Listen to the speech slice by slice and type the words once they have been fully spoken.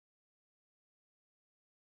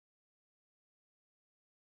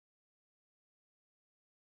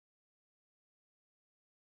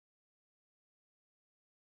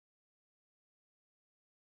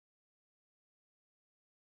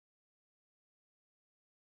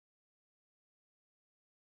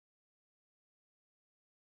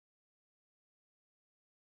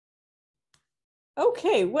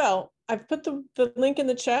Okay, well, I've put the link in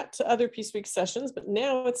the chat to other Peace Week sessions, but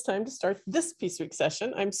now it's time to start this Peace Week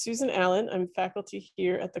session. I'm Susan Allen. I'm faculty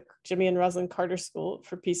here at the Jimmy and Rosalind Carter School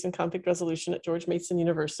for Peace and Conflict Resolution at George Mason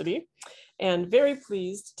University, and very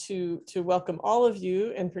pleased to welcome all of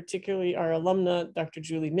you, and particularly our alumna, Dr.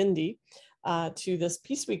 Julie Minde, to this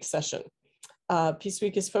Peace Week session. Peace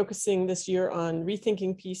Week is focusing this year on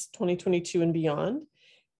Rethinking Peace 2022 and beyond,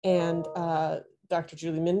 and Dr.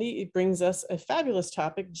 Julie Minde brings us a fabulous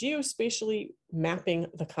topic, geospatially mapping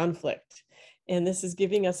the conflict. And this is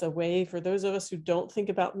giving us a way for those of us who don't think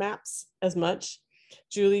about maps as much.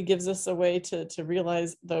 Julie gives us a way to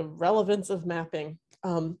realize the relevance of mapping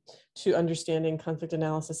to understanding conflict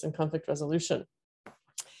analysis and conflict resolution.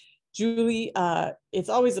 Julie, it's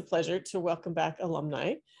always a pleasure to welcome back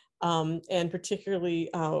alumni. And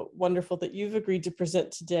particularly wonderful that you've agreed to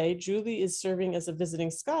present today. Julie is serving as a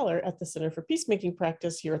visiting scholar at the Center for Peacemaking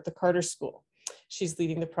Practice here at the Carter School. She's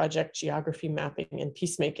leading the project Geography Mapping and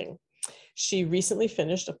Peacemaking. She recently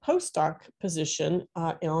finished a postdoc position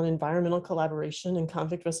on environmental collaboration and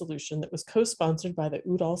conflict resolution that was co-sponsored by the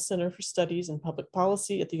Udall Center for Studies in Public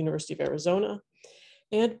Policy at the University of Arizona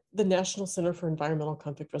and the National Center for Environmental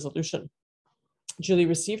Conflict Resolution. Julie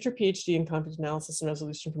received her PhD in conflict analysis and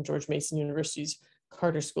resolution from George Mason University's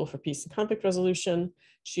Carter School for Peace and Conflict Resolution.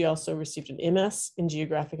 She also received an MS in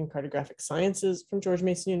Geographic and Cartographic Sciences from George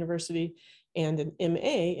Mason University and an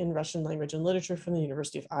MA in Russian Language and Literature from the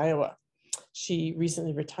University of Iowa. She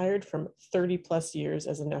recently retired from 30 plus years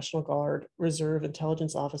as a National Guard Reserve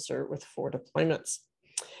Intelligence Officer with 4 deployments.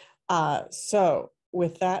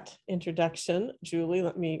 With that introduction, Julie,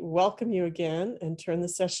 let me welcome you again and turn the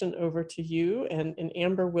session over to you. And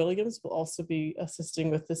Amber Williams will also be assisting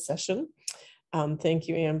with this session. Thank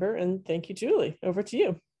you, Amber, and thank you, Julie. Over to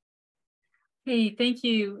you. Hey, thank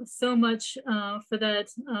you so much for that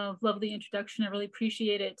lovely introduction. I really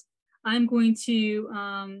appreciate it. I'm going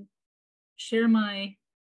to share my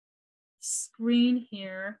screen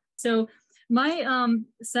here. So my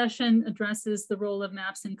session addresses the role of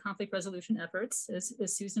maps in conflict resolution efforts, as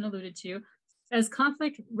Susan alluded to. As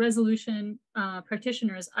conflict resolution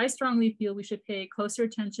practitioners, I strongly feel we should pay closer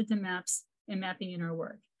attention to maps and mapping in our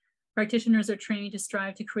work. Practitioners are trained to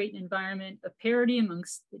strive to create an environment of parity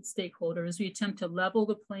amongst stakeholders. We attempt to level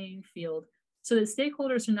the playing field so that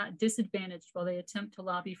stakeholders are not disadvantaged while they attempt to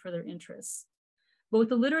lobby for their interests. Both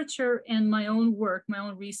the literature and my own work, my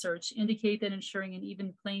own research, indicate that ensuring an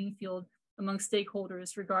even playing field among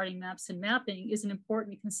stakeholders regarding maps and mapping is an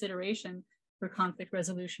important consideration for conflict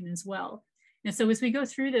resolution as well. And so as we go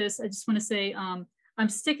through this, I just want to say, I'm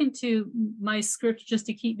sticking to my script just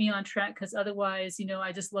to keep me on track, because otherwise, you know,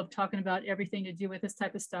 I just love talking about everything to do with this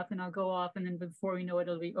type of stuff, and I'll go off, and then before we know it,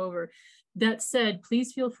 it'll be over. That said,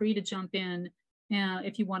 please feel free to jump in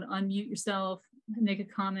if you want to unmute yourself, make a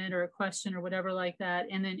comment or a question or whatever like that.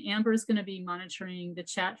 And then Amber is going to be monitoring the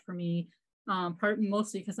chat for me,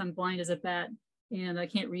 mostly because I'm blind as a bat and I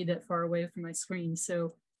can't read that far away from my screen.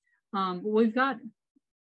 So what we've got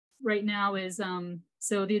right now is,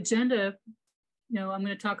 so the agenda, you know, I'm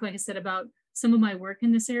going to talk, like I said, about some of my work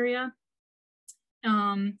in this area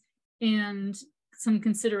and some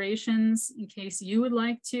considerations in case you would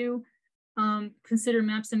like to consider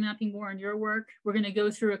maps and mapping more in your work. We're going to go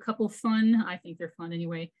through a couple fun, I think they're fun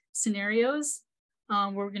anyway, scenarios.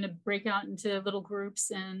 We're going to break out into little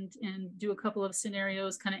groups and do a couple of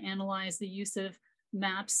scenarios, kind of analyze the use of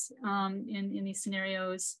maps in these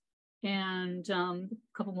scenarios, and a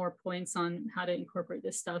couple more points on how to incorporate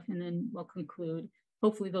this stuff, and then we'll conclude.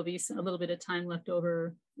 Hopefully there'll be a little bit of time left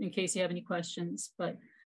over in case you have any questions. But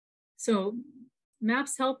so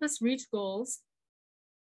maps help us reach goals.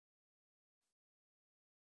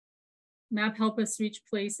 Map help us reach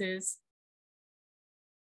places.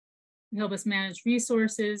 Help us manage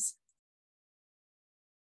resources,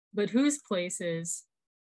 but whose places,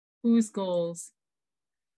 whose goals,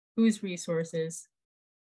 whose resources?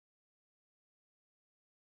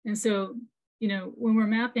 And so, you know, when we're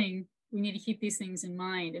mapping, we need to keep these things in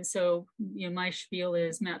mind. And so, you know, my spiel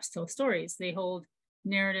is maps tell stories. They hold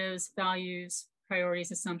narratives, values,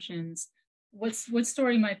 priorities, assumptions. What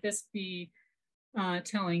story might this be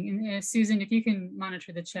telling? And Susan, if you can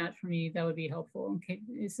monitor the chat for me, that would be helpful. Okay,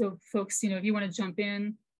 so folks, you know, if you want to jump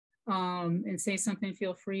in and say something,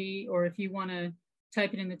 feel free, or if you want to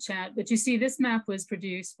type it in the chat. But you see, this map was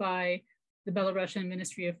produced by the Belarusian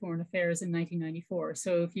Ministry of Foreign Affairs in 1994.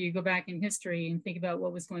 So if you go back in history and think about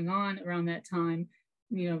what was going on around that time,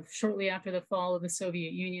 you know, shortly after the fall of the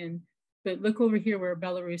Soviet Union, but look over here where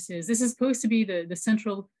Belarus is. This is supposed to be the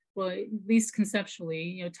central, well, at least conceptually,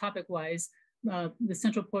 you know, topic-wise, the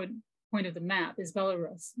central point of the map is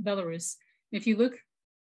Belarus. If you look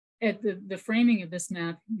at the framing of this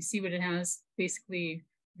map, you see what it has, basically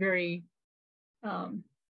very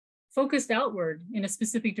focused outward in a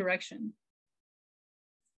specific direction.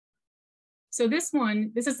 So this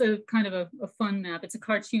is a kind of a fun map. It's a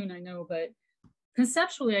cartoon, I know, but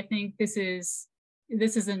conceptually, I think this is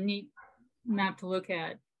a neat map to look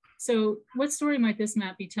at. So what story might this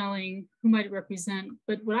map be telling? Who might it represent?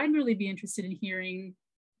 But what I'd really be interested in hearing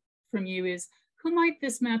from you is, who might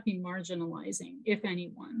this map be marginalizing, if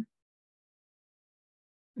anyone?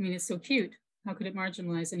 I mean, it's so cute. How could it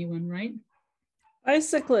marginalize anyone, right?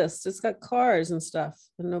 Bicyclists. It's got cars and stuff,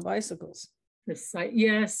 but no bicycles.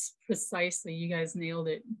 Yes, precisely. You guys nailed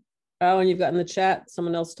it. Oh, and you've got in the chat,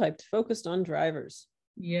 someone else typed, focused on drivers.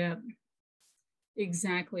 Yeah,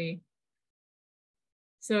 exactly.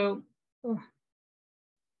 So,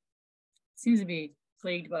 seems to be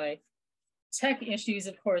plagued by tech issues,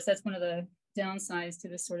 of course. That's one of the downsides to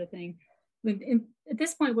this sort of thing. At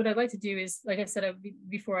this point, what I'd like to do is, like I said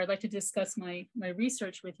before, I'd like to discuss my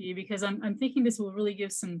research with you, because I'm thinking this will really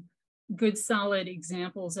give some good, solid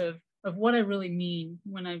examples of what I really mean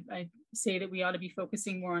when I say that we ought to be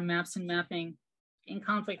focusing more on maps and mapping in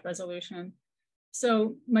conflict resolution.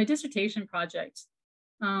 So my dissertation project,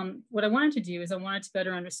 what I wanted to do is I wanted to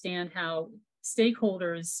better understand how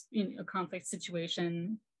stakeholders in a conflict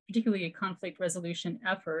situation, particularly a conflict resolution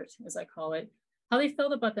effort, as I call it, how they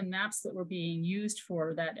felt about the maps that were being used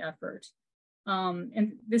for that effort.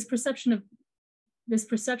 And this perception of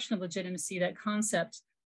legitimacy, that concept,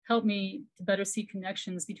 helped me to better see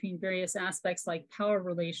connections between various aspects like power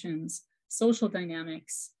relations, social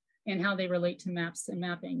dynamics, and how they relate to maps and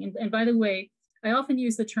mapping. And by the way, I often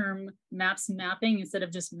use the term maps mapping instead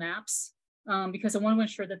of just maps, because I want to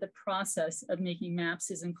ensure that the process of making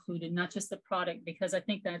maps is included, not just the product, because I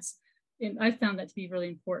think I found that to be really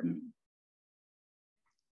important.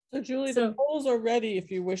 So Julie, the polls are ready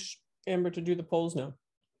if you wish Amber to do the polls now.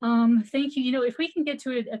 Thank you. You know, if we can get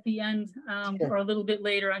to it at the end Sure. or a little bit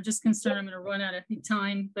later, I'm just concerned I'm going to run out of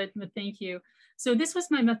time, but thank you. So this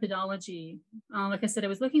was my methodology. Like I said, I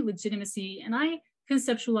was looking at legitimacy, and I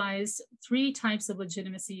conceptualized 3 types of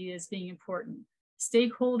legitimacy as being important: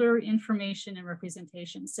 stakeholder, information, and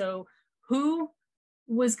representation. So who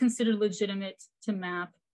was considered legitimate to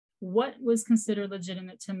map? What was considered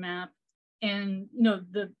legitimate to map? And, you know,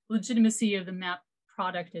 the legitimacy of the map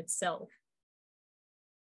product itself.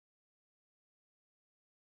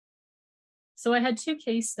 So I had 2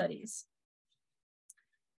 case studies.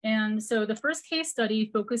 And so the first case study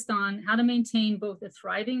focused on how to maintain both a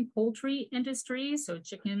thriving poultry industry, so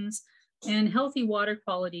chickens, and healthy water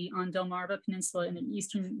quality on Delmarva Peninsula in the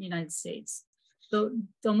eastern United States. The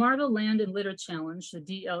Delmarva Land and Litter Challenge, the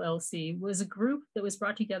DLLC, was a group that was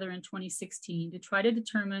brought together in 2016 to try to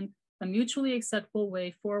determine a mutually acceptable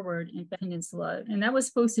way forward in the peninsula. And that was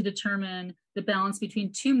supposed to determine the balance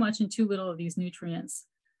between too much and too little of these nutrients,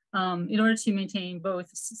 in order to maintain both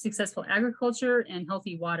successful agriculture and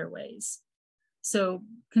healthy waterways. So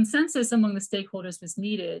consensus among the stakeholders was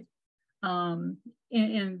needed, and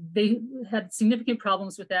they had significant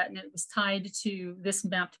problems with that, and it was tied to this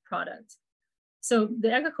mapped product. So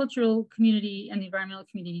the agricultural community and the environmental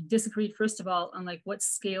community disagreed, first of all, on like what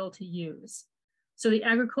scale to use. So the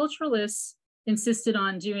agriculturalists insisted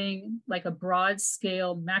on doing like a broad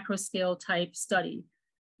scale, macro scale type study.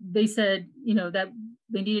 They said, you know, that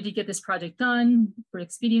they needed to get this project done for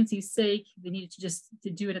expediency's sake. They needed to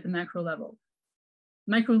do it at the macro level.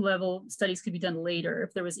 Micro level studies could be done later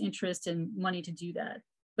if there was interest and money to do that.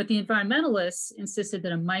 But the environmentalists insisted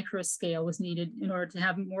that a micro scale was needed in order to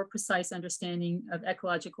have a more precise understanding of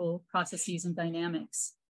ecological processes and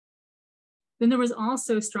dynamics. Then there was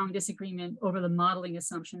also strong disagreement over the modeling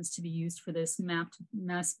assumptions to be used for this mapped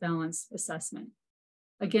mass balance assessment.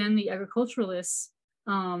 Again, the agriculturalists,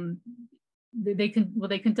 they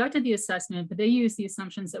conducted the assessment, but they used the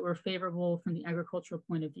assumptions that were favorable from the agricultural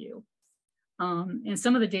point of view. And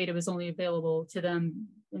some of the data was only available to them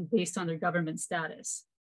based on their government status.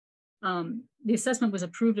 The assessment was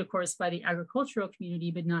approved, of course, by the agricultural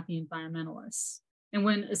community, but not the environmentalists. And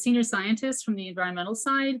when a senior scientist from the environmental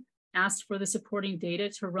side asked for the supporting data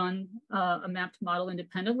to run a mapped model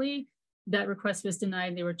independently, that request was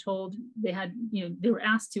denied. They were told they were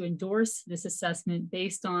asked to endorse this assessment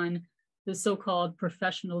based on the so-called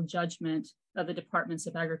professional judgment of the departments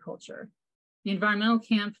of agriculture. The environmental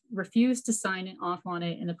camp refused to sign off on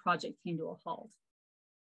it, and the project came to a halt.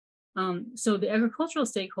 So the agricultural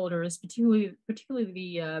stakeholders, particularly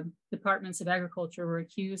the departments of agriculture, were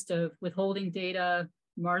accused of withholding data,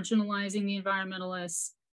 marginalizing the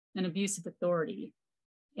environmentalists, and abuse of authority.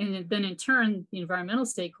 And then in turn, the environmental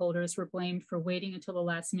stakeholders were blamed for waiting until the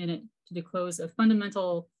last minute to disclose a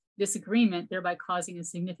fundamental disagreement, thereby causing a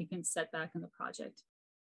significant setback in the project.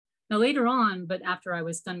 Now later on, but after I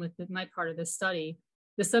was done with my part of this study,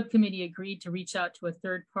 the subcommittee agreed to reach out to a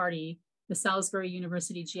third party, the Salisbury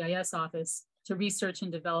University GIS office, to research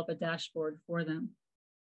and develop a dashboard for them.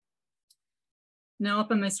 Now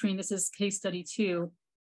up on my screen, this is case study 2.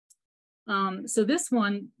 So this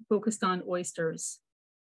one focused on oysters.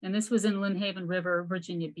 And this was in Lynnhaven River,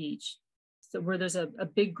 Virginia Beach. So where there's a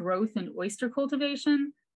big growth in oyster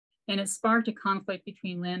cultivation, and it sparked a conflict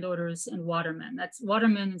between landowners and watermen.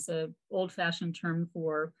 Watermen is an old-fashioned term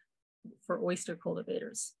for oyster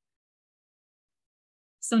cultivators.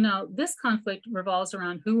 So now this conflict revolves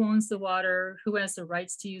around who owns the water, who has the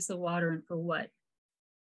rights to use the water, and for what.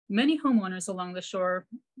 Many homeowners along the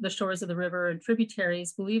shores of the river and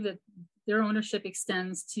tributaries believe that their ownership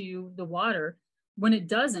extends to the water. When it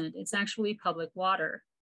doesn't, it's actually public water.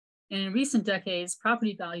 And in recent decades,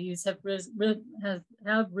 property values have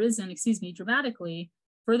risen dramatically,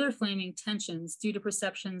 further flaming tensions due to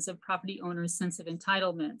perceptions of property owners' sense of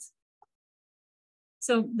entitlement.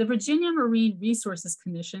 So the Virginia Marine Resources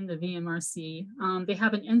Commission, the VMRC, they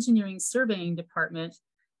have an engineering surveying department,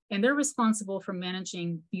 and they're responsible for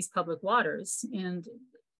managing these public waters and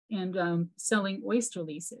selling oyster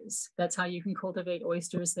leases. That's how you can cultivate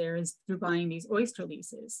oysters there, is through buying these oyster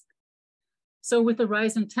leases. So with the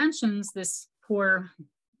rise in tensions, this poor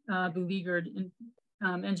beleaguered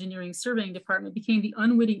engineering surveying department became the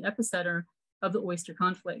unwitting epicenter of the oyster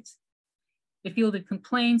conflict. It fielded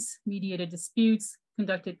complaints, mediated disputes,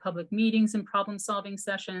 conducted public meetings and problem-solving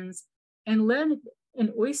sessions, and led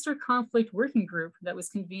an oyster conflict working group that was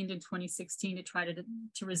convened in 2016 to try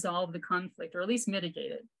to resolve the conflict, or at least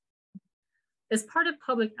mitigate it. As part of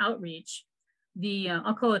public outreach,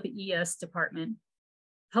 I'll call it the ES department,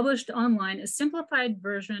 published online a simplified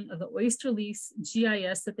version of the oyster lease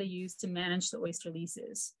GIS that they use to manage the oyster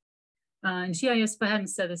leases. GIS, if I hadn't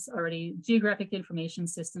said this already, geographic information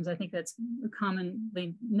systems, I think that's a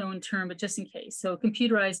commonly known term, but just in case. So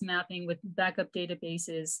computerized mapping with backup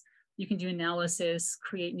databases, you can do analysis,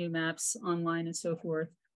 create new maps online and so forth.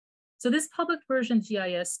 So this public version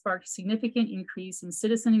GIS sparked significant increase in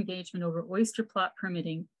citizen engagement over oyster plot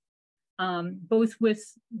permitting, both with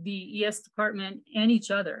the ES department and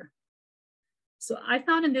each other. So I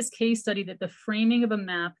found in this case study that the framing of a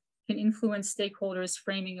map can influence stakeholders'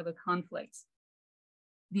 framing of a conflict.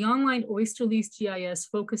 The online oyster lease GIS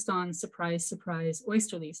focused on, surprise, surprise,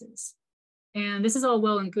 oyster leases. And this is all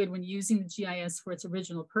well and good when using the GIS for its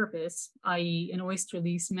original purpose, i.e. an oyster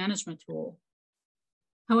lease management tool.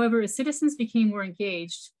 However, as citizens became more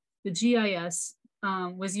engaged, the GIS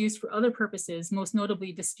was used for other purposes, most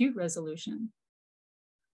notably dispute resolution.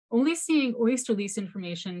 Only seeing oyster lease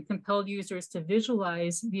information compelled users to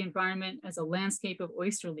visualize the environment as a landscape of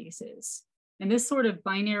oyster leases. And this sort of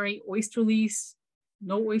binary oyster lease,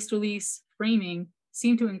 no oyster lease framing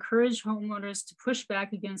seemed to encourage homeowners to push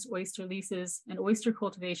back against oyster leases and oyster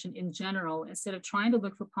cultivation in general, instead of trying to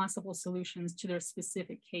look for possible solutions to their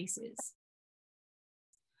specific cases.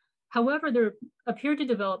 However, there appeared to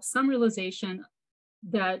develop some realization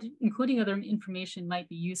that including other information might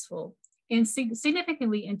be useful. And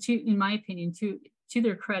significantly, in my opinion, to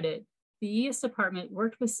their credit, the ES department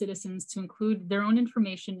worked with citizens to include their own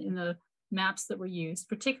information in the maps that were used,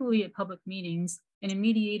 particularly at public meetings and in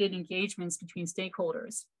mediated engagements between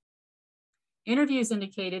stakeholders. Interviews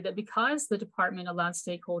indicated that because the department allowed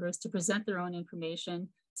stakeholders to present their own information,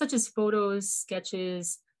 such as photos,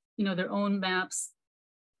 sketches, their own maps,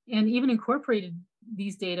 and even incorporated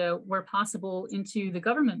these data where possible into the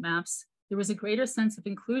government maps, there was a greater sense of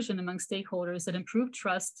inclusion among stakeholders that improved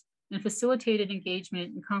trust and facilitated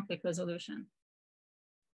engagement and conflict resolution.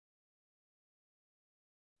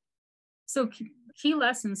 So key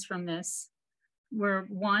lessons from this were: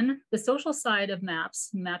 1, the social side of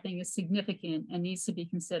mapping is significant and needs to be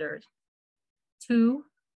considered. 2,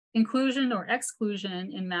 inclusion or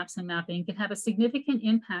exclusion in maps and mapping can have a significant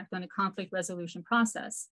impact on a conflict resolution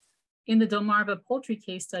process. In the Delmarva poultry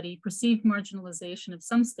case study, perceived marginalization of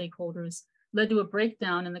some stakeholders led to a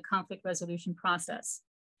breakdown in the conflict resolution process.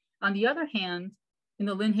 On the other hand, in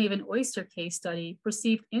the Lynnhaven oyster case study,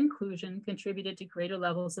 perceived inclusion contributed to greater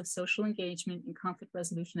levels of social engagement in conflict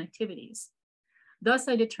resolution activities. Thus,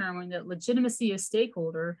 I determined that legitimacy as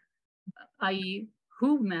stakeholder, i.e.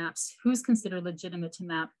 who maps, who's considered legitimate to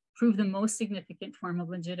map, proved the most significant form of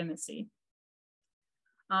legitimacy.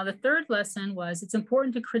 The third lesson was it's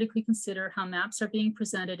important to critically consider how maps are being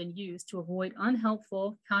presented and used to avoid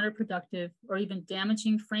unhelpful, counterproductive, or even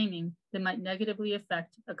damaging framing that might negatively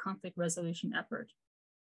affect a conflict resolution effort.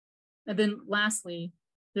 And then lastly,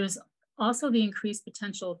 there's also the increased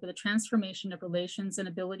potential for the transformation of relations and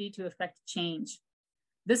ability to affect change.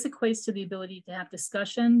 This equates to the ability to have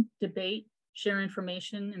discussion, debate, share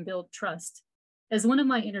information, and build trust. As one of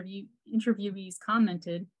my interviewees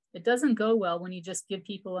commented, it doesn't go well when you just give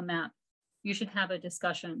people a map. You should have a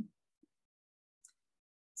discussion.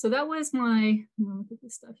 So that was my, look at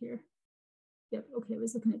this stuff here. Yep, okay, I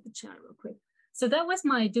was looking at the chat real quick. So that was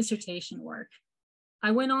my dissertation work.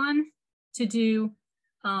 I went on to do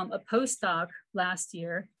a postdoc last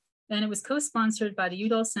year, and it was co-sponsored by the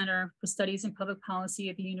Udall Center for Studies in Public Policy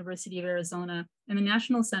at the University of Arizona and the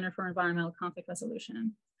National Center for Environmental Conflict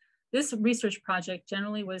Resolution. This research project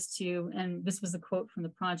generally was to, and this was the quote from the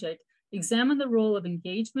project, examine the role of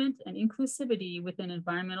engagement and inclusivity within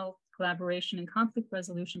environmental collaboration and conflict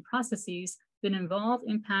resolution processes that involve,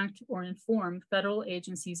 impact, or inform federal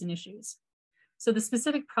agencies and issues. So the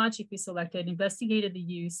specific project we selected investigated the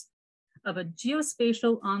use of a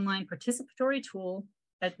geospatial online participatory tool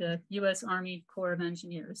at the US Army Corps of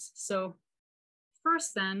Engineers. So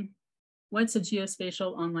first then, what's a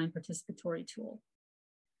geospatial online participatory tool?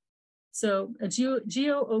 So a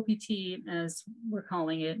GeoOPT, as we're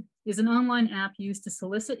calling it, is an online app used to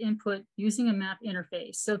solicit input using a map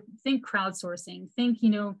interface. So think crowdsourcing, think,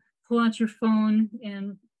 pull out your phone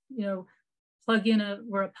and, plug in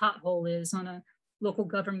where a pothole is on a local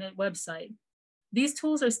government website. These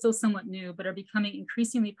tools are still somewhat new, but are becoming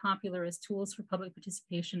increasingly popular as tools for public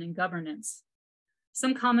participation and governance.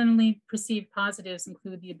 Some commonly perceived positives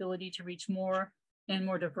include the ability to reach more and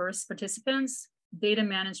more diverse participants, data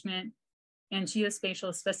management, and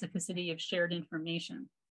geospatial specificity of shared information.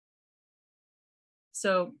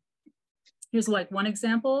 So here's like one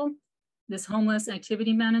example, this homeless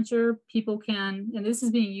activity manager, people can, and this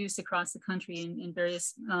is being used across the country in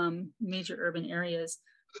various major urban areas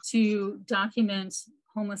to document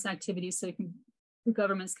homeless activities so the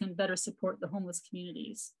governments can better support the homeless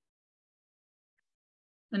communities.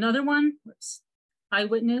 Another one,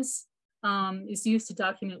 Eyewitness, is used to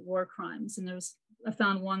document war crimes. And I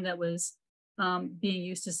found one that was being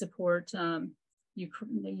used to support the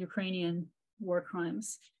Ukrainian war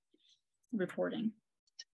crimes reporting.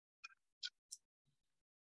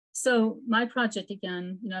 So my project,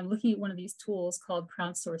 again, I'm looking at one of these tools called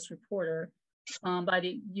Crowdsource Reporter by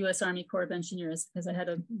the US Army Corps of Engineers, because I had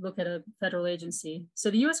to look at a federal agency.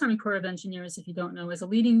 So the US Army Corps of Engineers, if you don't know, is a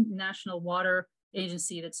leading national water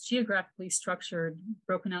agency that's geographically structured,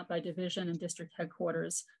 broken out by division and district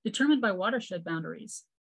headquarters, determined by watershed boundaries.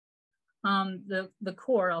 The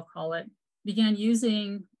Corps, I'll call it, began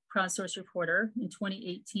using Crowdsource Reporter in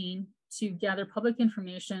 2018 to gather public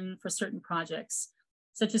information for certain projects,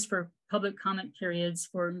 such as for public comment periods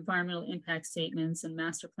for environmental impact statements and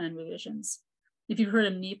master plan revisions. If you've heard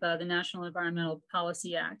of NEPA, the National Environmental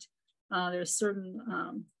Policy Act, there's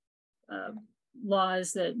certain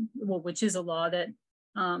laws that, which is a law that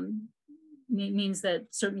means that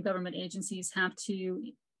certain government agencies have to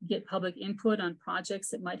get public input on projects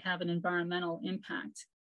that might have an environmental impact.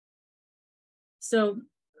 So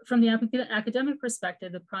from the academic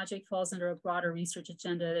perspective, the project falls under a broader research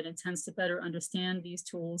agenda that intends to better understand these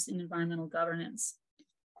tools in environmental governance.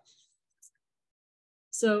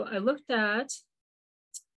 So I looked at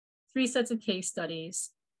 3 sets of case studies.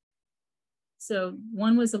 So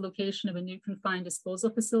one was the location of a new confined disposal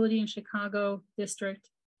facility in Chicago district,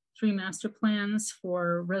 3 master plans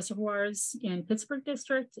for reservoirs in Pittsburgh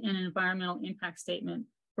district, and an environmental impact statement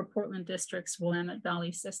for Portland district's Willamette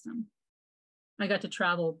Valley system. I got to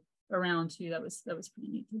travel around too. That was pretty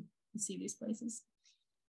neat to see these places.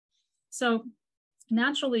 So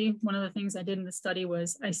naturally, one of the things I did in the study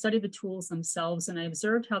was I studied the tools themselves, and I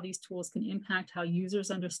observed how these tools can impact how users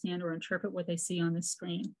understand or interpret what they see on the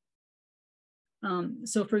screen.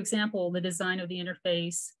 So for example, the design of the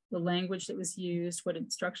interface, the language that was used, what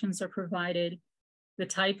instructions are provided, the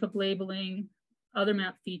type of labeling, other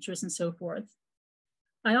map features, and so forth.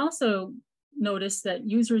 I also noticed that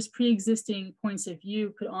users' pre-existing points of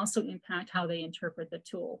view could also impact how they interpret the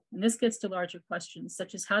tool. And this gets to larger questions,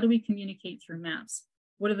 such as how do we communicate through maps?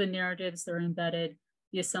 What are the narratives that are embedded,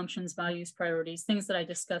 the assumptions, values, priorities, things that I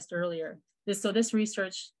discussed earlier. So this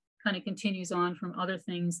research kind of continues on from other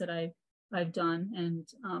things that I've done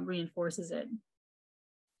and reinforces it.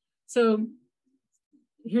 So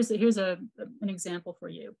here's an example for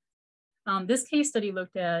you. This case study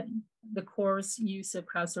looked at the Corps' use of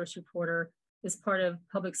Crowdsource Reporter as part of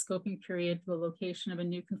public scoping period for the location of a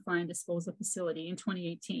new confined disposal facility in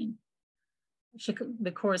 2018.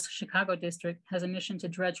 The Corps' Chicago district has a mission to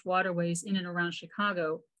dredge waterways in and around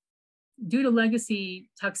Chicago due to legacy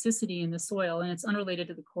toxicity in the soil, and it's unrelated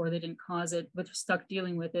to the core, they didn't cause it, but they're stuck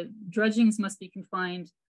dealing with it, dredgings must be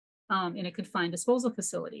confined in a confined disposal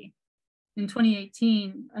facility. In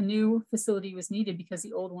 2018, a new facility was needed because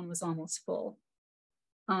the old one was almost full.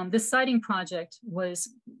 This siting project was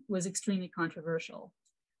extremely controversial.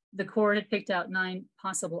 The Corps had picked out 9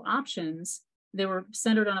 possible options. They were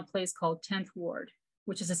centered on a place called 10th Ward,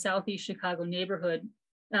 which is a Southeast Chicago neighborhood.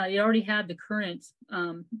 It already had the current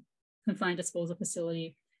confined disposal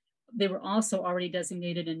facility. They were also already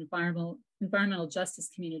designated an environmental justice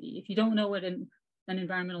community. If you don't know what an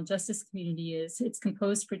environmental justice community is, it's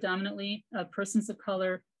composed predominantly of persons of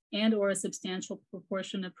color and or a substantial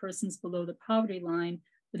proportion of persons below the poverty line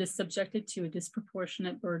that is subjected to a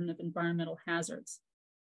disproportionate burden of environmental hazards.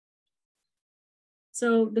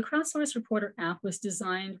 So the Crowdsource Reporter app was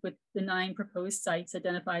designed with the 9 proposed sites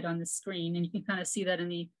identified on the screen, and you can kind of see that in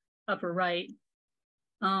the upper right.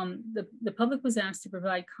 The public was asked to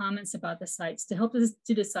provide comments about the sites to help us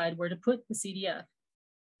to decide where to put the CDF.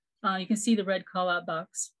 You can see the red call out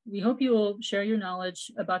box. We hope you will share your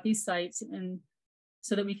knowledge about these sites and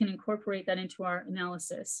so that we can incorporate that into our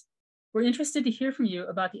analysis. We're interested to hear from you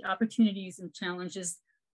about the opportunities and challenges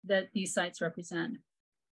that these sites represent.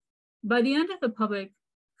 By the end of the public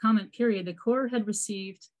comment period, the Corps had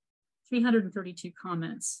received 332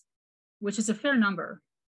 comments, which is a fair number.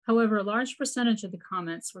 However, a large percentage of the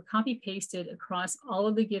comments were copy-pasted across all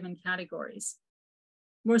of the given categories.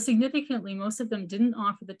 More significantly, most of them didn't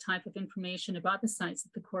offer the type of information about the sites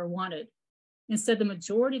that the Corps wanted. Instead, the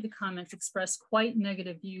majority of the comments expressed quite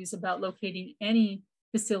negative views about locating any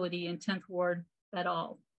facility in 10th Ward at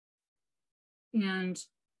all. And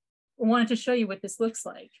I wanted to show you what this looks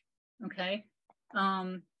like, okay?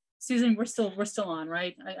 Susan, we're still on,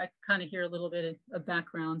 right? I kind of hear a little bit of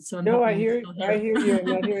background, so no, I hear you. I'm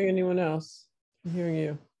not hearing anyone else. I'm hearing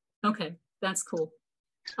you. Okay, that's cool.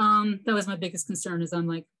 That was my biggest concern, is I'm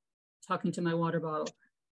like talking to my water bottle.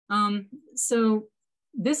 So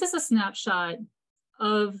this is a snapshot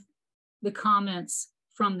of the comments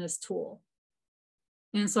from this tool.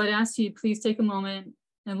 And so I'd ask you, please take a moment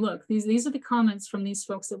and look. These are the comments from these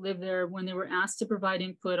folks that live there when they were asked to provide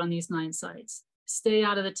input on these 9 sites. Stay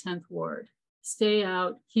out of the 10th Ward. Stay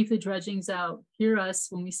out, keep the dredgings out. Hear us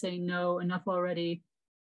when we say no, enough already.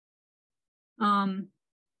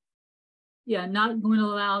 Yeah, not going to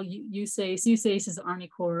allow USACE is the Army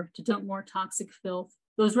Corps to dump more toxic filth.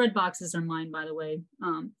 Those red boxes are mine, by the way.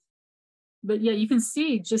 But yeah, you can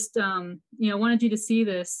see just, wanted you to see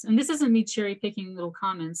this. And this isn't me cherry picking little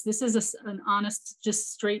comments. This is an honest,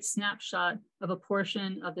 just straight snapshot of a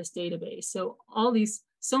portion of this database. So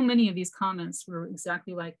so many of these comments were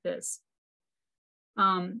exactly like this.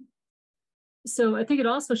 So I think it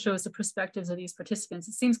also shows the perspectives of these participants.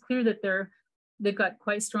 It seems clear that they've got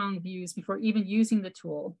quite strong views before even using the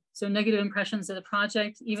tool. So negative impressions of the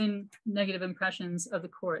project, even negative impressions of the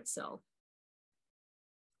Corps itself.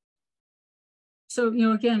 So,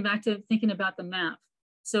 again, back to thinking about the map.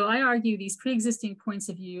 So I argue these pre-existing points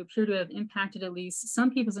of view appear to have impacted at least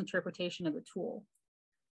some people's interpretation of the tool.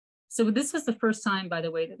 So this was the first time, by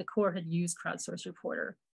the way, that the Corps had used Crowdsource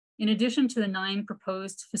Reporter. In addition to the 9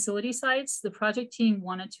 proposed facility sites, the project team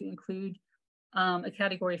wanted to include a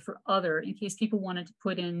category for other in case people wanted to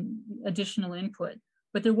put in additional input,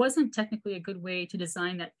 but there wasn't technically a good way to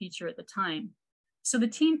design that feature at the time. So the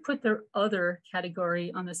team put their other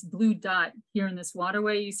category on this blue dot here in this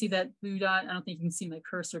waterway. You see that blue dot? I don't think you can see my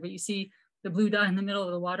cursor, but you see the blue dot in the middle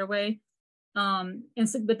of the waterway. But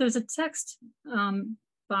there's a text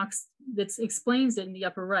box that explains it in the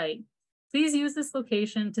upper right. Please use this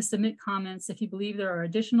location to submit comments if you believe there are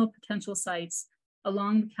additional potential sites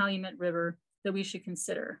along the Calumet River that we should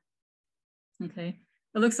consider. Okay,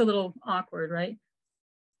 it looks a little awkward, right?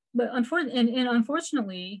 But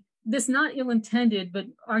unfortunately, this not ill-intended, but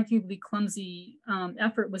arguably clumsy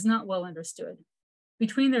effort was not well understood.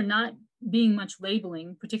 Between there not being much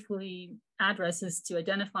labeling, particularly addresses to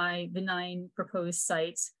identify the 9 proposed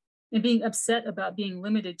sites, and being upset about being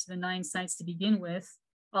limited to the 9 sites to begin with,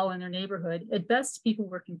 all in their neighborhood, at best, people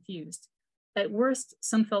were confused. At worst,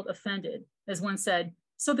 some felt offended. As one said,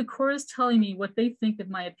 so the Corps is telling me what they think of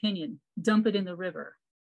my opinion, dump it in the river.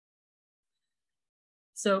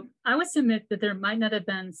 So I would submit that there might not have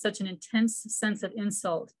been such an intense sense of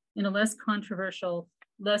insult in a less controversial,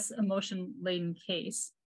 less emotion-laden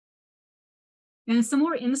case. And some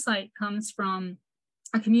more insight comes from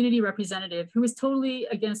a community representative who was totally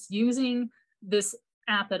against using this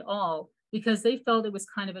app at all because they felt it was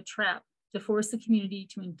kind of a trap to force the community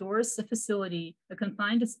to endorse a facility, a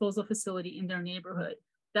confined disposal facility in their neighborhood.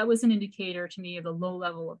 That was an indicator to me of a low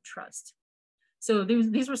level of trust. So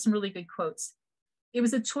these were some really good quotes. It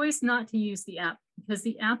was a choice not to use the app because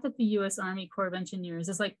the app at the US Army Corps of Engineers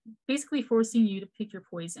is like basically forcing you to pick your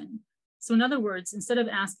poison. So in other words, instead of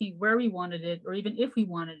asking where we wanted it, or even if we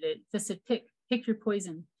wanted it, just said pick your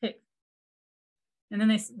poison, pick. And then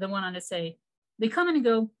they went on to say, they come in and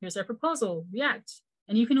go, here's our proposal, react.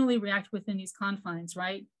 And you can only react within these confines,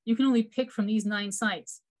 right? You can only pick from these 9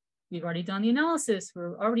 sites. We've already done the analysis.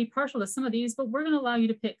 We're already partial to some of these, but we're going to allow you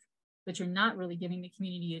to pick. But you're not really giving the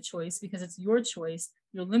community a choice because it's your choice,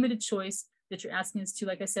 your limited choice that you're asking us to.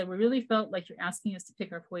 Like I said, we really felt like you're asking us to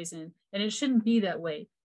pick our poison, and it shouldn't be that way.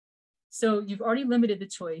 So you've already limited the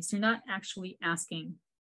choice. You're not actually asking.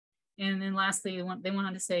 And then lastly, they went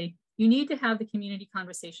on to say, you need to have the community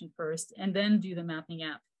conversation first and then do the mapping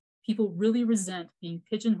app. People really resent being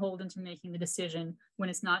pigeonholed into making the decision when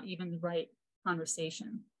it's not even the right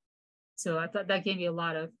conversation. So I thought that gave me a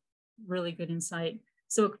lot of really good insight.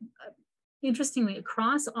 So interestingly,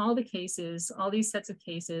 across all the cases, all these sets of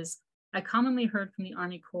cases, I commonly heard from the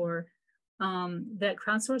Army Corps that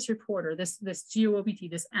Crowdsource Reporter, this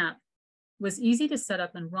GeoOBT, this app, was easy to set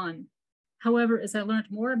up and run. However, as I learned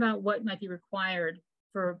more about what might be required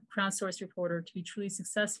for Crowdsource Reporter to be truly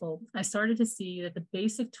successful, I started to see that the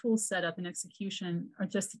basic tool setup and execution are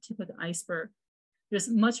just the tip of the iceberg. There's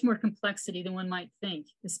much more complexity than one might think,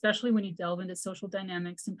 especially when you delve into social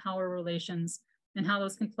dynamics and power relations and how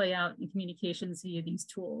those can play out in communications via these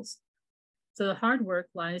tools. So the hard work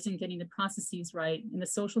lies in getting the processes right and the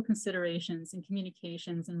social considerations and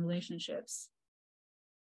communications and relationships.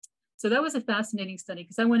 So that was a fascinating study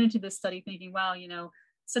because I went into this study thinking, wow,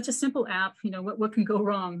 such a simple app, what can go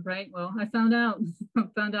wrong, right? Well, I found out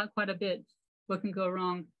quite a bit what can go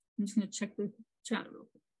wrong. I'm just going to check the chat real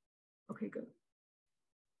quick. Okay, good.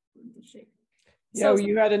 Yeah,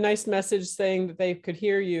 you had a nice message saying that they could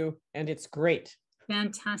hear you, and it's great.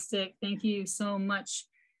 Fantastic. Thank you so much.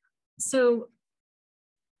 So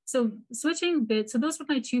switching a bit, so those were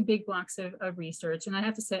my 2 big blocks of research. And I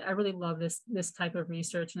have to say, I really love this type of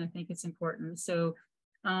research, and I think it's important. So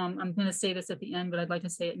I'm going to say this at the end, but I'd like to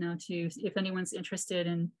say it now too. If anyone's interested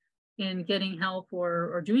in getting help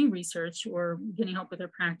or doing research or getting help with their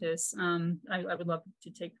practice, I would love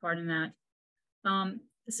to take part in that.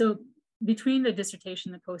 So between the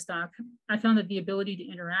dissertation and the postdoc, I found that the ability to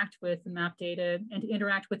interact with the map data and to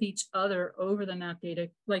interact with each other over the map data,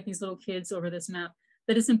 like these little kids over this map,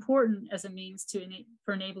 that is important as a means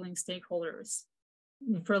for enabling stakeholders,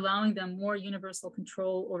 for allowing them more universal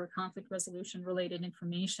control over conflict resolution related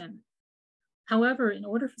information. However, in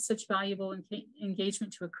order for such valuable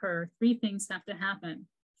engagement to occur, 3 things have to happen.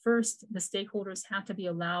 First, the stakeholders have to be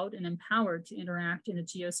allowed and empowered to interact in a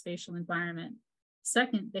geospatial environment.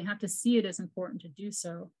 Second, they have to see it as important to do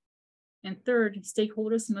so. And third,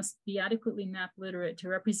 stakeholders must be adequately map literate to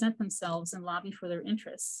represent themselves and lobby for their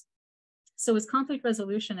interests. So as conflict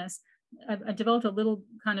resolutionists, I've developed a little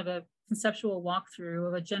kind of a conceptual walkthrough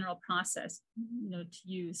of a general process, to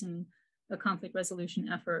use in a conflict resolution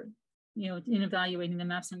effort, in evaluating the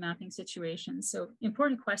maps and mapping situations. So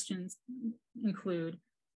important questions include,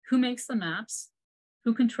 who makes the maps?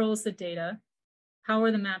 Who controls the data? How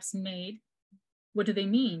are the maps made? What do they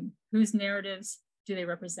mean? Whose narratives do they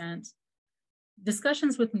represent?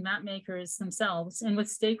 Discussions with map makers themselves and with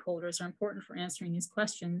stakeholders are important for answering these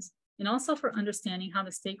questions, and also for understanding how the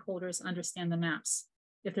stakeholders understand the maps,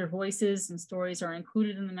 if their voices and stories are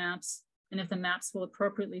included in the maps, and if the maps will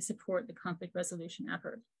appropriately support the conflict resolution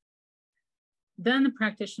effort. Then the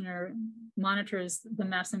practitioner monitors the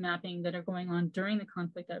maps and mapping that are going on during the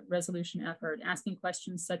conflict resolution effort, asking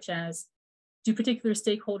questions such as, do particular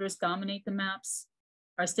stakeholders dominate the maps?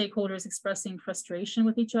 Are stakeholders expressing frustration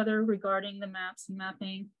with each other regarding the maps and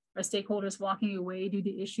mapping? Are stakeholders walking away due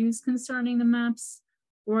to issues concerning the maps?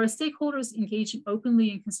 Or are stakeholders engaging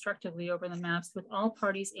openly and constructively over the maps with all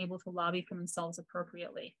parties able to lobby for themselves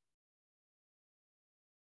appropriately?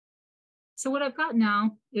 So what I've got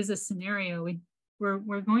now is a scenario.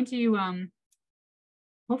 We're going to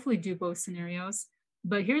hopefully do both scenarios,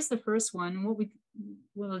 but here's the first one.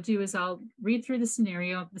 What I'll do is I'll read through the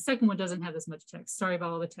scenario. The second one doesn't have as much text. Sorry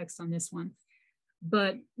about all the text on this one,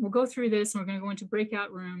 but we'll go through this and we're going to go into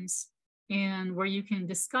breakout rooms and where you can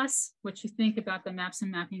discuss what you think about the maps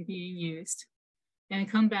and mapping being used, and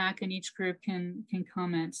come back and each group can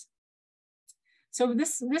comment. So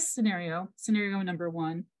this scenario number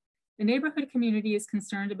 1, the neighborhood community is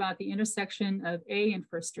concerned about the intersection of A and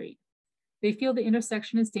First Street. They feel the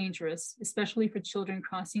intersection is dangerous, especially for children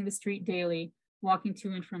crossing the street daily, walking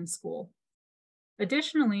to and from school.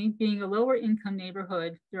 Additionally, being a lower income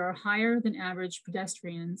neighborhood, there are higher than average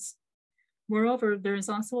pedestrians. Moreover, there is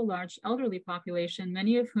also a large elderly population,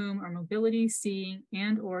 many of whom are mobility, seeing,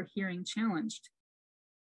 and/or hearing challenged.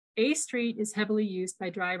 A Street is heavily used by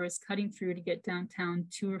drivers cutting through to get downtown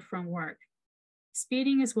to or from work.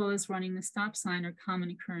 Speeding as well as running the stop sign are common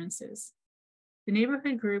occurrences. The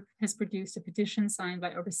neighborhood group has produced a petition signed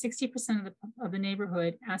by over 60% of the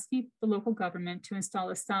neighborhood asking the local government to install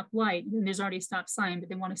a stop light, and there's already a stop sign, but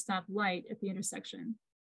they want a stop light at the intersection.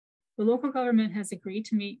 The local government has agreed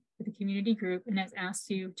to meet with the community group and has asked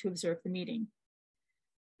you to observe the meeting.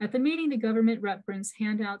 At the meeting, the government rep brings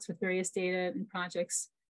handouts with various data and projects,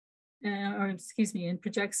 and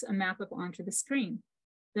projects a map up onto the screen.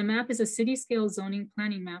 The map is a city-scale zoning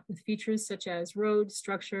planning map with features such as roads,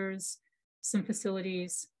 structures, some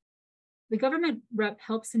facilities. The government rep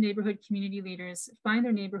helps the neighborhood community leaders find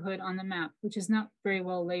their neighborhood on the map, which is not very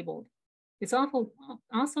well labeled. It's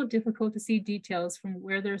also difficult to see details from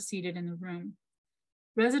where they're seated in the room.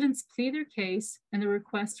 Residents plead their case and the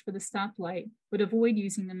request for the stoplight, but avoid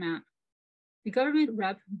using the map. The government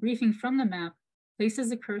rep, briefing from the map, places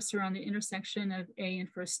the cursor on the intersection of A and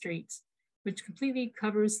First Streets, which completely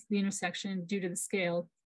covers the intersection due to the scale,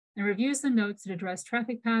 and reviews the notes that address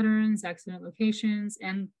traffic patterns, accident locations,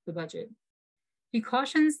 and the budget. He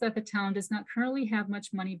cautions that the town does not currently have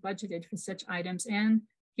much money budgeted for such items, and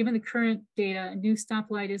given the current data, a new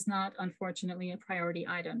stoplight is not, unfortunately, a priority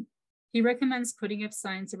item. He recommends putting up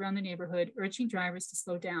signs around the neighborhood, urging drivers to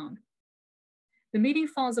slow down. The meeting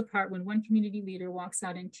falls apart when one community leader walks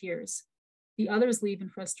out in tears. The others leave in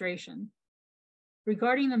frustration.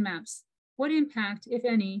 Regarding the maps, what impact, if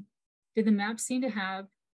any, did the maps seem to have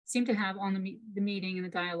on the meeting and the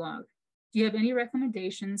dialogue? Do you have any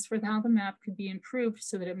recommendations for how the map could be improved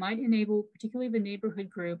so that it might enable particularly the neighborhood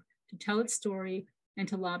group to tell its story and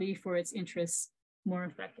to lobby for its interests more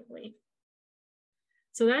effectively?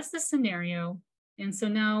 So that's the scenario. And so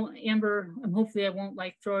now, Amber, hopefully I won't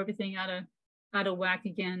like throw everything out of whack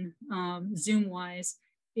again, Zoom-wise.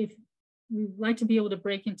 If we'd like to be able to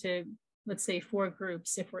break into, let's say, 4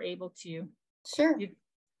 groups, if we're able to. Sure.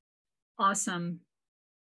 Awesome.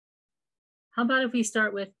 How about if we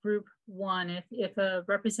start with group 1? If a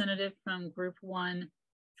representative from group 1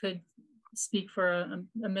 could speak for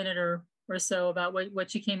a minute or so about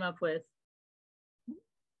what you came up with.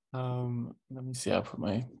 Let me see, I'll put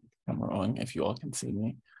my camera on if you all can see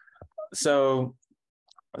me. So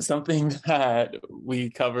something that we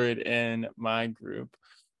covered in my group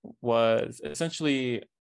was essentially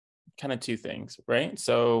kind of 2 things, right?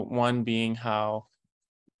 So one being how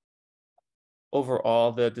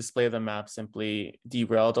overall the display of the map simply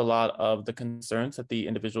derailed a lot of the concerns that the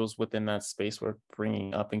individuals within that space were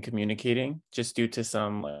bringing up and communicating, just due to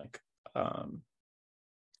some like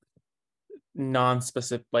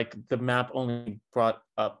non-specific, like the map only brought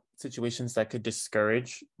up situations that could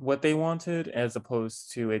discourage what they wanted, as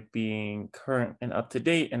opposed to it being current and up to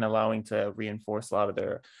date and allowing to reinforce a lot of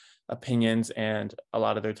their opinions and a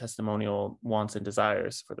lot of their testimonial wants and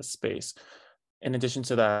desires for the space. In addition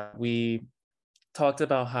to that, we talked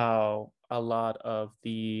about how a lot of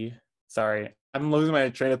the, sorry, I'm losing my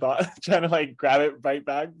train of thought, trying to like grab it right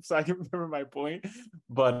back so I can remember my point.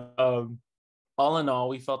 But all in all,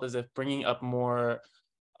 we felt as if bringing up more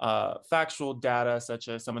factual data, such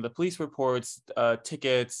as some of the police reports,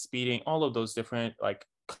 tickets, speeding, all of those different like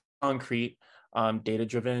concrete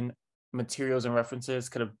data-driven materials and references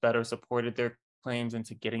could have better supported their claims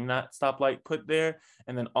into getting that stoplight put there.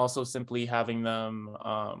 And then also simply having them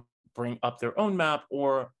bring up their own map,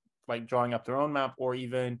 or like drawing up their own map, or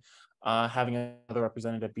even having another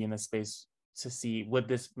representative be in the space to see, would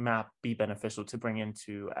this map be beneficial to bring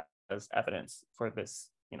into as evidence for this,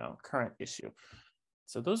 current issue.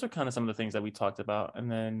 So those are kind of some of the things that we talked about. And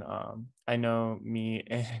then I know me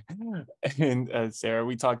and Sarah,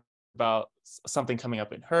 we talked about something coming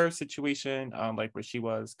up in her situation, like where she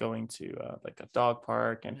was going to like a dog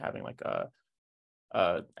park and having like a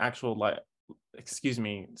actual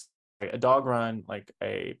a dog run, like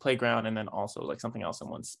a playground, and then also like something else in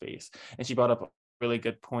one space. And she brought up a really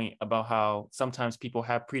good point about how sometimes people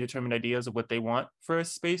have predetermined ideas of what they want for a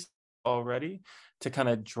space already to kind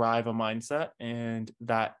of drive a mindset, and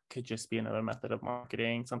that could just be another method of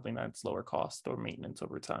marketing, something that's lower cost or maintenance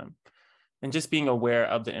over time. And just being aware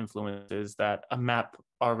of the influences that a map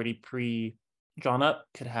already pre-drawn up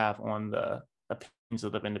could have on the opinions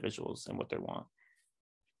of the individuals and what they want.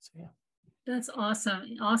 So yeah. That's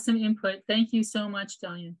awesome. Awesome input. Thank you so much,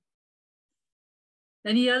 Dahlia.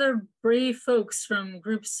 Any other brave folks from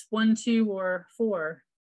groups 1, 2, or 4?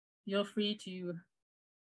 Feel free to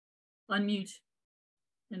unmute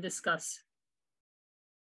and discuss.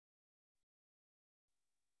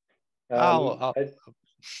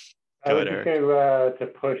 Go ahead, Eric. To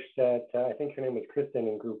push that, I think her name was Kristen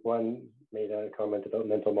in group 1 made a comment about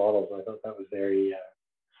mental models. I thought that was very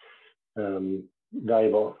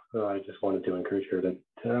valuable. So I just wanted to encourage her to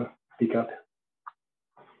speak up.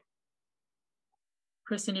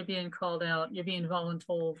 Kristen, you're being called out. You're being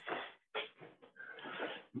voluntold.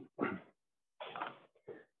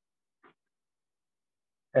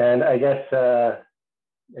 And I guess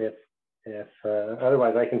if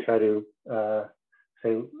otherwise, I can try to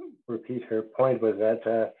repeat her point. Was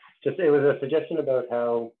that it was a suggestion about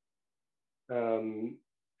how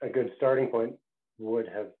a good starting point would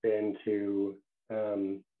have been to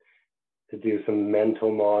do some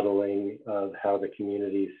mental modeling of how the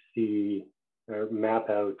communities see or map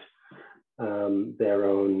out their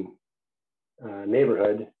own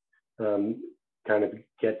neighborhood, kind of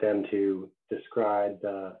get them to describe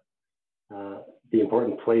the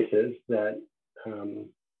important places that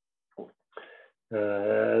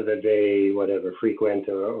that they frequent,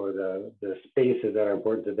 or the spaces that are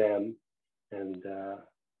important to them. And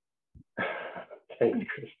thanks,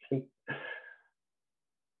 Kristen.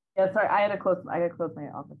 Yeah, sorry, I had to close my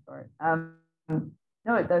office door.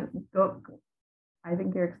 No, it does go. I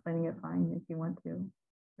think you're explaining it fine if you want to,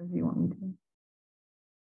 if you want me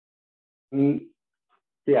to.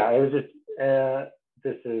 Yeah, it was just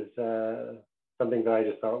this is something that I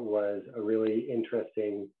just thought was a really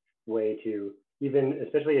interesting way to, even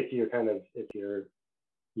especially if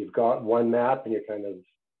you've got one map and you're kind of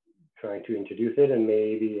trying to introduce it, and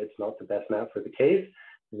maybe it's not the best map for the case,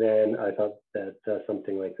 then I thought that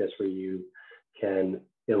something like this, where you can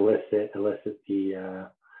elicit the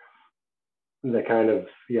kind of,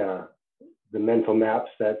 the mental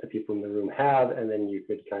maps that the people in the room have, and then you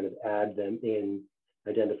could kind of add them in,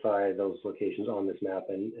 identify those locations on this map,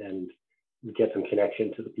 and get some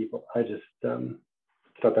connection to the people. I just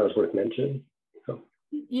thought that was worth mentioning. So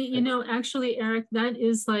you know, actually, Eric, that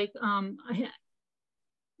is like,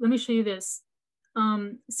 let me show you this.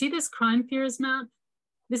 See this crime fears map?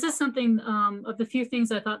 This is something of the few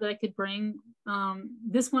things I thought that I could bring.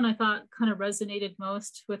 This one I thought kind of resonated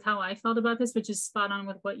most with how I felt about this, which is spot on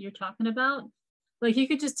with what you're talking about. Like, you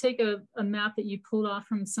could just take a map that you pulled off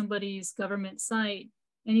from somebody's government site,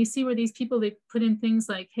 and you see where these people, they put in things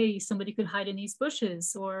like, hey, somebody could hide in these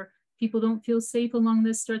bushes, or people don't feel safe along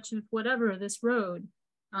this stretch of whatever, this road.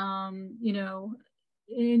 You know,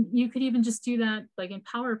 and you could even just do that like in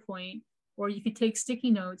PowerPoint, or you could take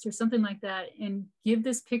sticky notes or something like that and give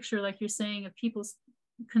this picture, like you're saying, of people's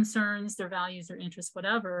concerns, their values, their interests,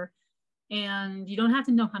 whatever. And you don't have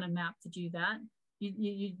to know how to map to do that.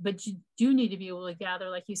 But you do need to be able to gather,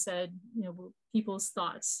 like you said, you know, people's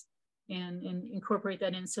thoughts and incorporate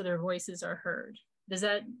that in so their voices are heard. Does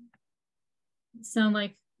that sound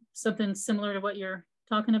like something similar to what you're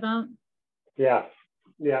talking about? Yeah,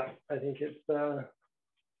 I think it's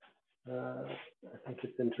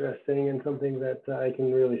interesting, and something that I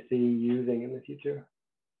can really see using in the future.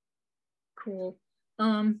 Cool.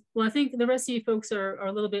 Well, I think the rest of you folks are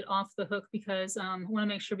a little bit off the hook, because I want to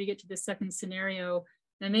make sure we get to the second scenario.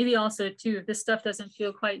 And maybe also too, if this stuff doesn't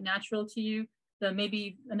feel quite natural to you, then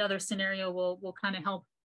maybe another scenario will kind of help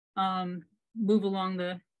move along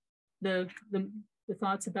the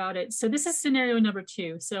thoughts about it. So this is scenario number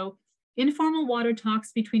 2. So informal water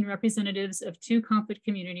talks between representatives of 2 conflict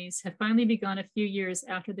communities have finally begun a few years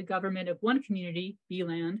after the government of one community, B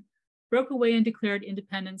land, broke away and declared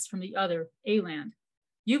independence from the other, A land.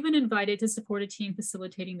 You've been invited to support a team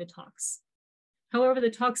facilitating the talks. However,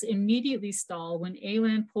 the talks immediately stall when A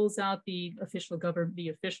land pulls out the official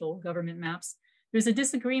government maps. There's a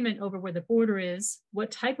disagreement over where the border is,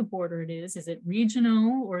 what type of border it is. Is it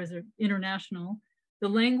regional or is it international? The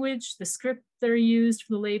language, the script that are used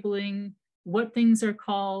for the labeling, what things are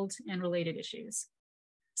called, and related issues.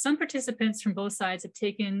 Some participants from both sides have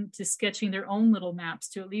taken to sketching their own little maps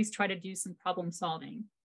to at least try to do some problem solving.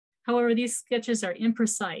 However, these sketches are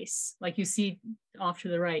imprecise, like you see off to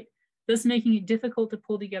the right, thus making it difficult to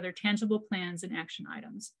pull together tangible plans and action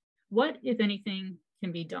items. What, if anything,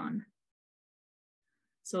 can be done?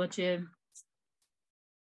 So let you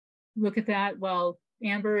look at that. Well,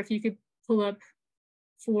 Amber, if you could pull up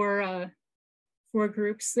 4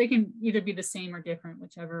 groups. They can either be the same or different,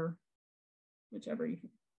 whichever you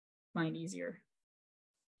find easier.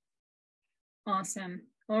 Awesome.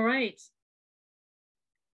 All right.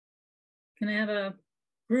 Can I have a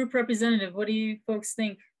group representative? What do you folks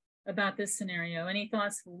think about this scenario? Any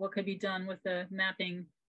thoughts? What could be done with the mapping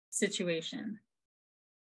situation?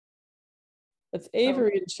 That's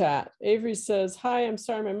Avery in chat. Avery says, hi, I'm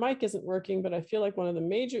sorry my mic isn't working, but I feel like one of the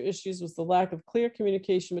major issues was the lack of clear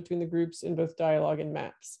communication between the groups in both dialogue and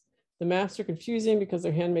maps. The maps are confusing because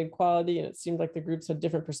they're handmade quality, and it seemed like the groups had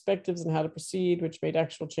different perspectives on how to proceed, which made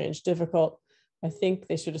actual change difficult. I think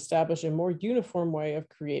they should establish a more uniform way of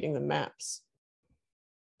creating the maps.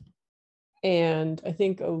 And I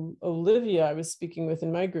think Olivia, I was speaking with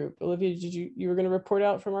in my group. Olivia, you were going to report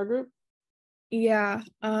out from our group? Yeah.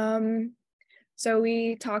 So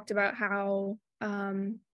we talked about how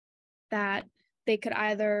that they could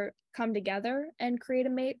either come together and create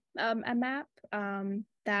a map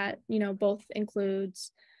that, you know, both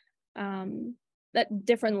includes that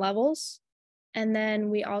different levels. And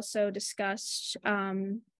then we also discussed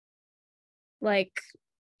like,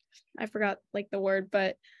 I forgot like the word,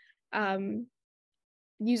 but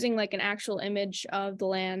using like an actual image of the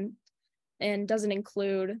land, and doesn't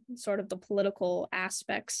include sort of the political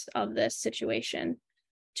aspects of this situation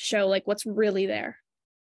to show like what's really there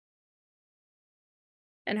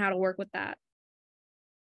and how to work with that.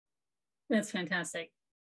 That's fantastic.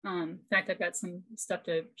 In fact, I've got some stuff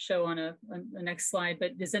to show on the next slide,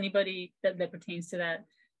 but does anybody that pertains to that,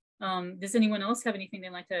 does anyone else have anything they'd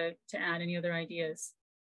like to add, any other ideas?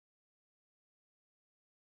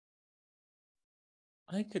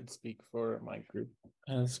 I could speak for my group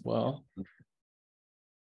as well.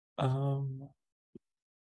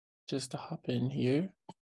 Just to hop in here,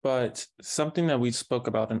 but something that we spoke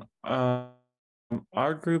about in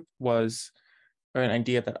our group was, or an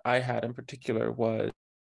idea that I had in particular was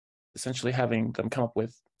essentially having them come up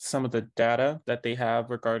with some of the data that they have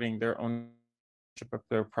regarding their ownership of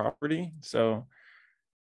their property. So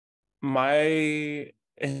my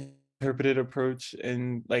interpreted approach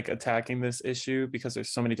in like attacking this issue, because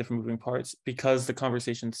there's so many different moving parts, because the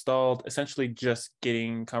conversation stalled, essentially just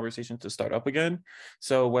getting conversation to start up again.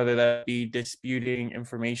 So whether that be disputing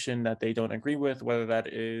information that they don't agree with, whether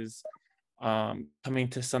that is coming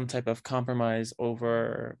to some type of compromise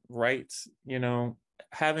over rights, you know,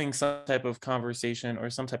 having some type of conversation or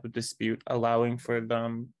some type of dispute, allowing for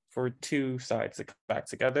two sides to come back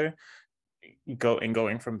together,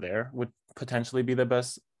 going from there would potentially be the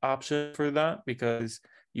best option for that, because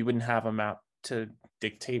you wouldn't have a map to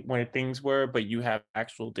dictate where things were, but you have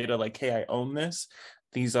actual data like, hey, I own this.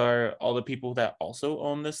 These are all the people that also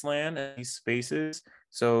own this land and these spaces.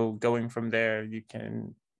 So going from there, you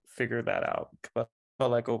can figure that out. But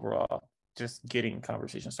like overall, just getting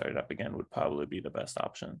conversation started up again would probably be the best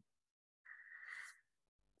option.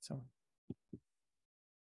 So.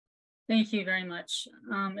 Thank you very much.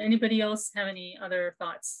 Anybody else have any other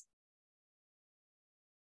thoughts?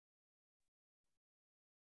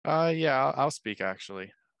 Yeah, I'll speak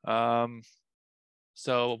actually. So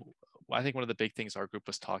I think one of the big things our group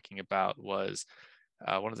was talking about was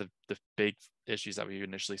one of the big issues that we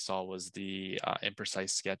initially saw was the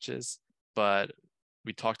imprecise sketches, but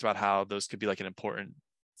we talked about how those could be like an important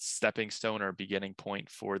stepping stone or beginning point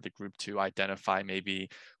for the group to identify maybe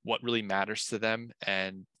what really matters to them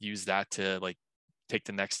and use that to like take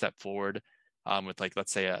the next step forward with like,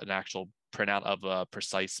 let's say an actual printout of a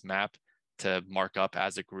precise map to mark up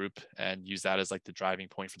as a group and use that as like the driving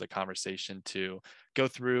point for the conversation to go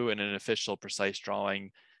through in an official precise drawing,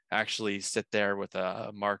 actually sit there with a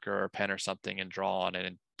marker or pen or something and draw on it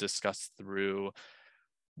and discuss through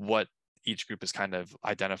what each group is kind of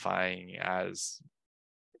identifying as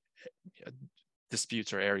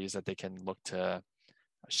disputes or areas that they can look to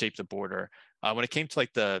shape the border. When it came to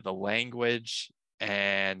like the language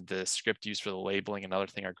and the script used for the labeling, another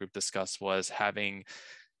thing our group discussed was having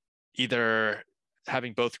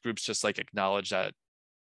both groups just like acknowledge that,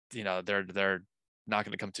 you know, they're not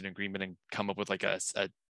going to come to an agreement and come up with like a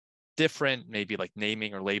different maybe like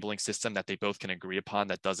naming or labeling system that they both can agree upon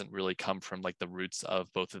that doesn't really come from like the roots of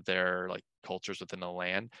both of their like cultures within the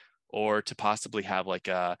land, or to possibly have like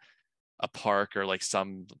a park or like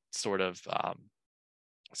some sort of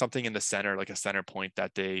something in the center, like a center point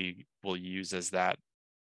that they will use as that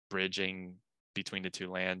bridging between the two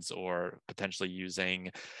lands, or potentially using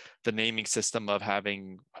the naming system of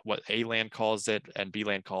having what A land calls it and B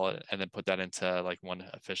land call it, and then put that into like one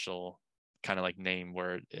official kind of like name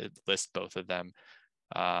where it lists both of them.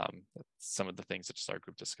 Some of the things that just our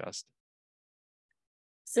group discussed.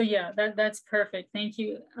 So yeah, that's perfect. Thank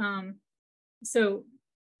you. So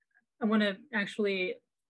I want to actually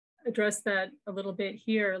address that a little bit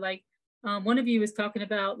here. Like one of you was talking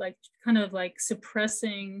about like kind of like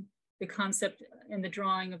suppressing the concept in the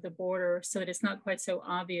drawing of the border so that it's not quite so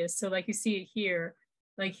obvious. So like you see it here,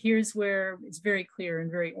 like here's where it's very clear and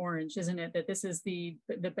very orange, isn't it? That this is the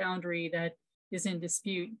boundary that is in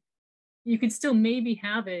dispute. You could still maybe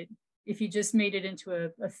have it if you just made it into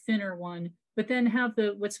a thinner one, but then have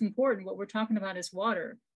what's important, what we're talking about is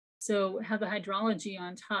water. So have the hydrology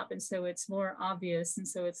on top, and so it's more obvious, and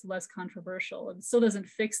so it's less controversial. It still doesn't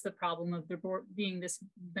fix the problem of there being this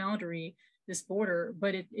boundary, this border,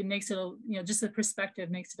 but it makes it, just the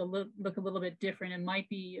perspective makes it look a little bit different and might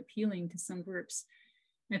be appealing to some groups.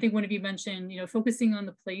 And I think one of you mentioned, focusing on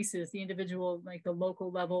the places, the individual, like the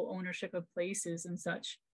local level ownership of places and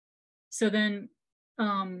such. So then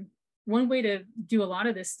one way to do a lot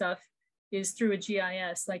of this stuff is through a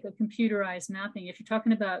GIS, like a computerized mapping. If you're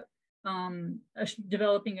talking about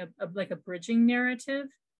developing a bridging narrative,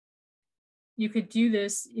 you could do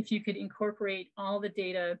this if you could incorporate all the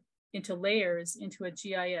data into layers into a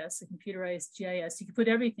GIS, a computerized GIS. You could put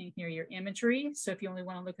everything here, your imagery. So if you only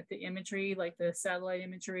want to look at the imagery, like the satellite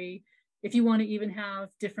imagery, if you want to even have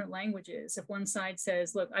different languages, if one side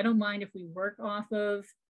says, look, I don't mind if we work off of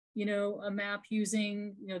a map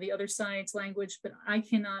using, the other side's language, but I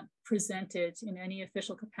cannot present it in any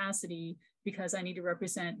official capacity because I need to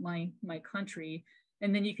represent my country.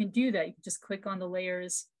 And then you can do that. You can just click on the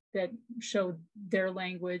layers that show their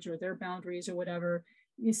language or their boundaries or whatever.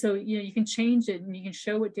 So, you can change it and you can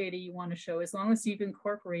show what data you want to show. As long as you've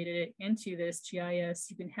incorporated it into this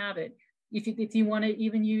GIS, you can have it. If you want to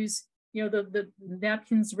even use, the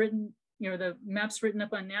napkins written, the maps written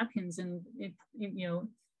up on napkins and,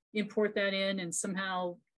 import that in and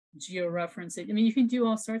somehow geo-reference it. I mean, you can do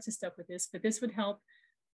all sorts of stuff with this, but this would help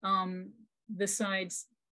the sides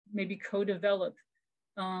maybe co-develop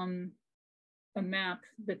a map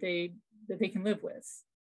that they can live with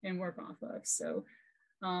and work off of. So,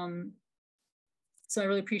 so I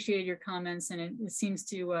really appreciated your comments, and it seems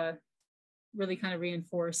to really kind of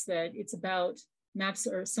reinforce that it's about, maps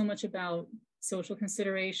are so much about social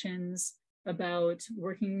considerations, about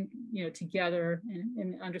working, together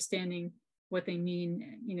and understanding what they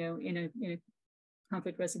mean, in a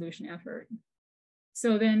conflict resolution effort.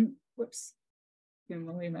 So then, whoops, giving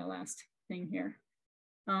away my last thing here.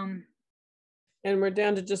 And we're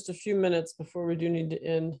down to just a few minutes before we do need to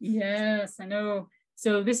end. Yes, I know.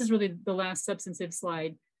 So this is really the last substantive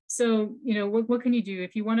slide. So, what can you do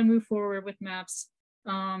if you want to move forward with maps?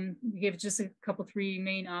 We give just a couple, 3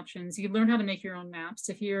 main options. You can learn how to make your own maps.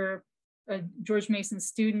 If you're a George Mason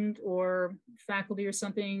student or faculty or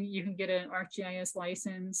something, you can get an ArcGIS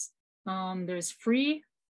license. There's free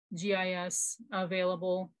GIS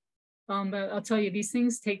available, but I'll tell you, these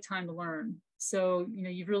things take time to learn. So,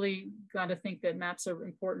 you've really got to think that maps are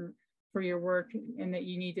important for your work and that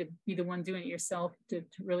you need to be the one doing it yourself to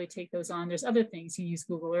really take those on. There's other things. You use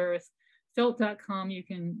Google Earth, felt.com, you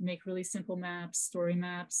can make really simple maps, story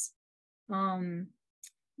maps.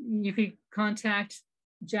 You could contact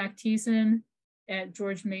Jack Thiessen at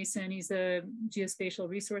George Mason. He's a geospatial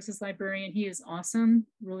resources librarian. He is awesome,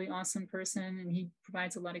 really awesome person, and he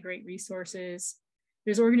provides a lot of great resources.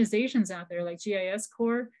 There's organizations out there like GIS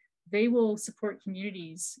Corps. They will support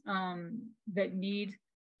communities that need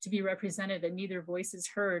to be represented, that need their voices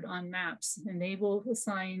heard on maps, and they will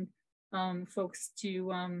assign folks to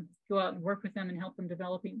go out and work with them and help them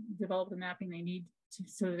develop the mapping they need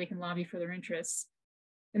so that they can lobby for their interests.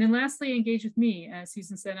 And then lastly, engage with me. As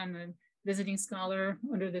Susan said, I'm a visiting scholar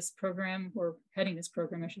under this program, or heading this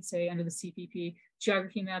program, I should say, under the CPP,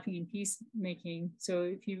 Geography, Mapping, and Peacemaking. So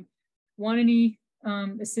if you want any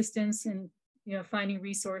assistance in finding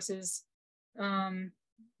resources and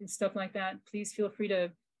stuff like that, please feel free to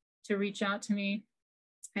reach out to me.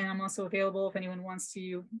 And I'm also available if anyone wants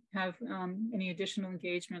to have any additional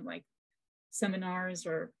engagement, like seminars,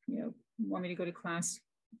 or want me to go to class,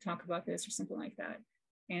 talk about this or something like that.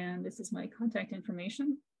 And this is my contact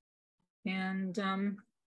information. And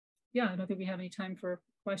yeah, I don't think we have any time for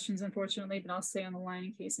questions, unfortunately, but I'll stay on the line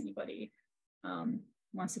in case anybody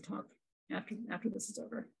wants to talk after this is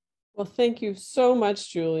over. Well, thank you so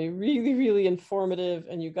much, Julie. Really, really informative.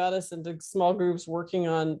 And you got us into small groups working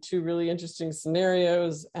on 2 really interesting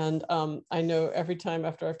scenarios. And I know every time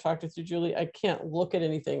after I've talked with you, Julie, I can't look at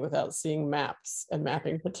anything without seeing maps and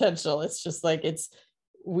mapping potential. It's just like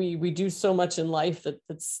we do so much in life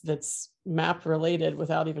that's map related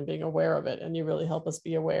without even being aware of it. And you really help us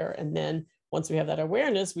be aware. And then once we have that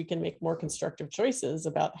awareness, we can make more constructive choices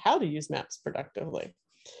about how to use maps productively.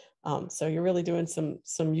 So you're really doing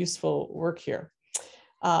some useful work here.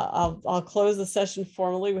 I'll close the session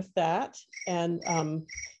formally with that, and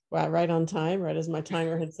well, right on time, right as my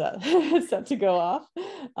timer had set to go off.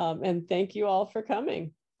 And thank you all for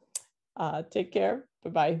coming. Take care.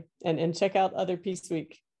 Bye-bye. And check out other Peace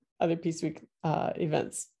Week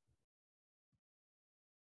events.